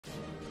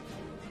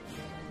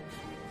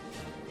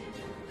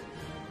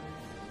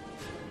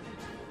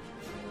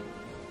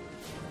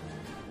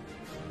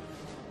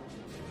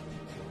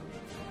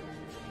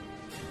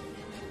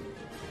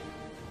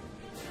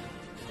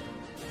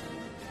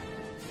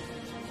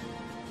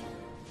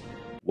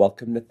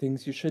Welcome to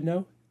Things You Should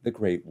Know, the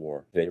Great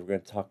War. Today we're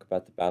going to talk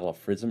about the Battle of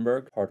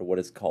Frezenberg, part of what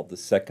is called the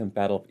Second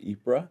Battle of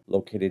Ypres,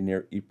 located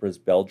near Ypres,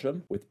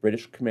 Belgium, with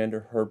British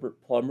Commander Herbert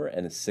Plumer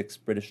and his 6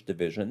 British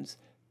divisions,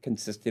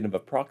 consisting of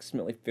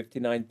approximately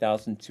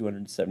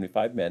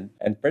 59,275 men,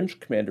 and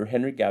French Commander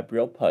Henry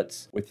Gabriel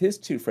Putz, with his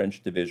 2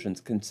 French divisions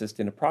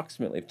consisting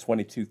approximately of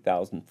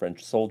 22,000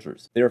 French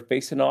soldiers. They were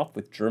facing off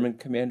with German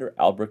Commander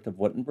Albrecht of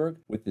Württemberg,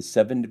 with his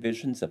 7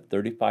 divisions of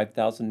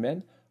 35,000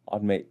 men,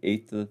 on May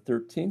 8th to the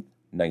 13th,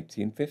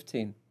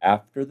 1915.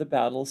 After the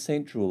Battle of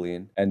St.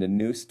 Julien and a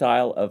new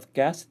style of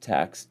gas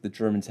attacks the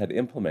Germans had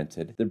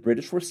implemented, the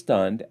British were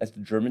stunned as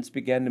the Germans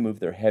began to move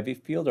their heavy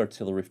field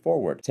artillery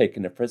forward,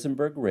 taking the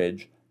Frezenberg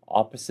Ridge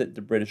opposite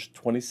the British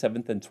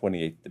 27th and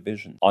 28th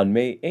Divisions. On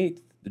May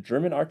 8th, the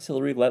German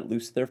artillery let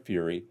loose their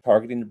fury,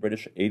 targeting the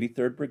British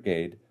 83rd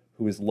Brigade,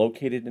 who was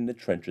located in the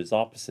trenches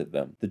opposite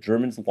them. The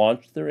Germans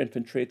launched their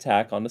infantry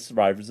attack on the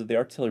survivors of the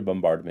artillery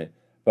bombardment,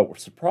 but were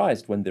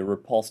surprised when they were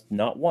repulsed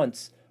not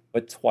once,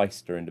 but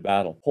twice during the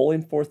battle.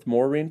 Pulling forth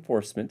more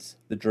reinforcements,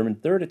 the German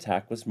third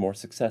attack was more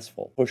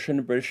successful, pushing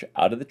the British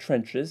out of the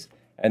trenches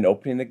and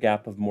opening a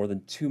gap of more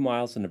than 2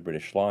 miles in the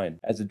British line.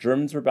 As the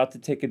Germans were about to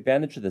take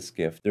advantage of this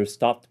gift, they were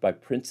stopped by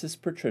Princess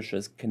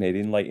Patricia's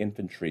Canadian Light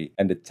Infantry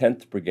and the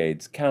 10th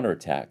Brigade's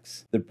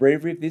counterattacks. The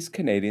bravery of these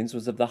Canadians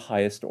was of the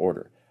highest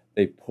order.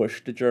 They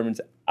pushed the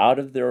Germans out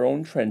of their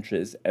own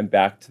trenches and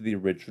back to the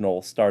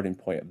original starting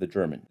point of the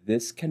German.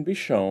 This can be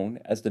shown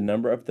as the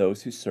number of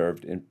those who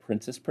served in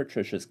Princess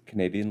Patricia's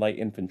Canadian Light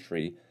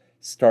Infantry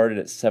started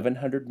at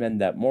 700 men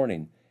that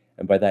morning,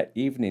 and by that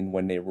evening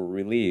when they were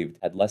relieved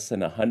had less than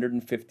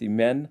 150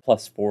 men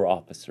plus 4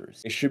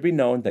 officers. It should be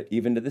known that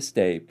even to this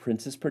day,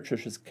 Princess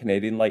Patricia's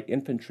Canadian Light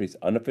Infantry's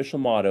unofficial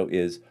motto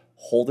is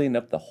holding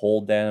up the whole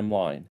damn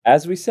line.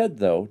 As we said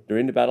though,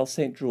 during the Battle of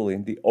St.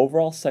 Julien, the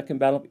overall Second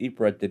Battle of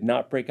Ypres did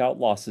not break out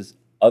losses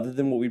other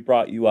than what we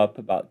brought you up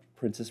about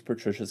Princess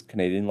Patricia's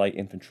Canadian Light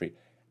Infantry,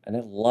 and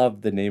I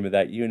love the name of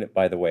that unit,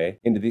 by the way,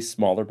 into these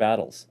smaller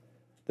battles.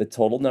 The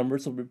total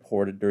numbers will be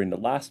reported during the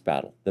last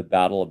battle, the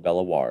Battle of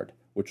Bellewaerde,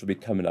 which will be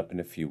coming up in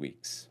a few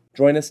weeks.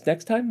 Join us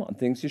next time on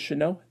Things You Should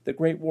Know, the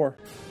Great War.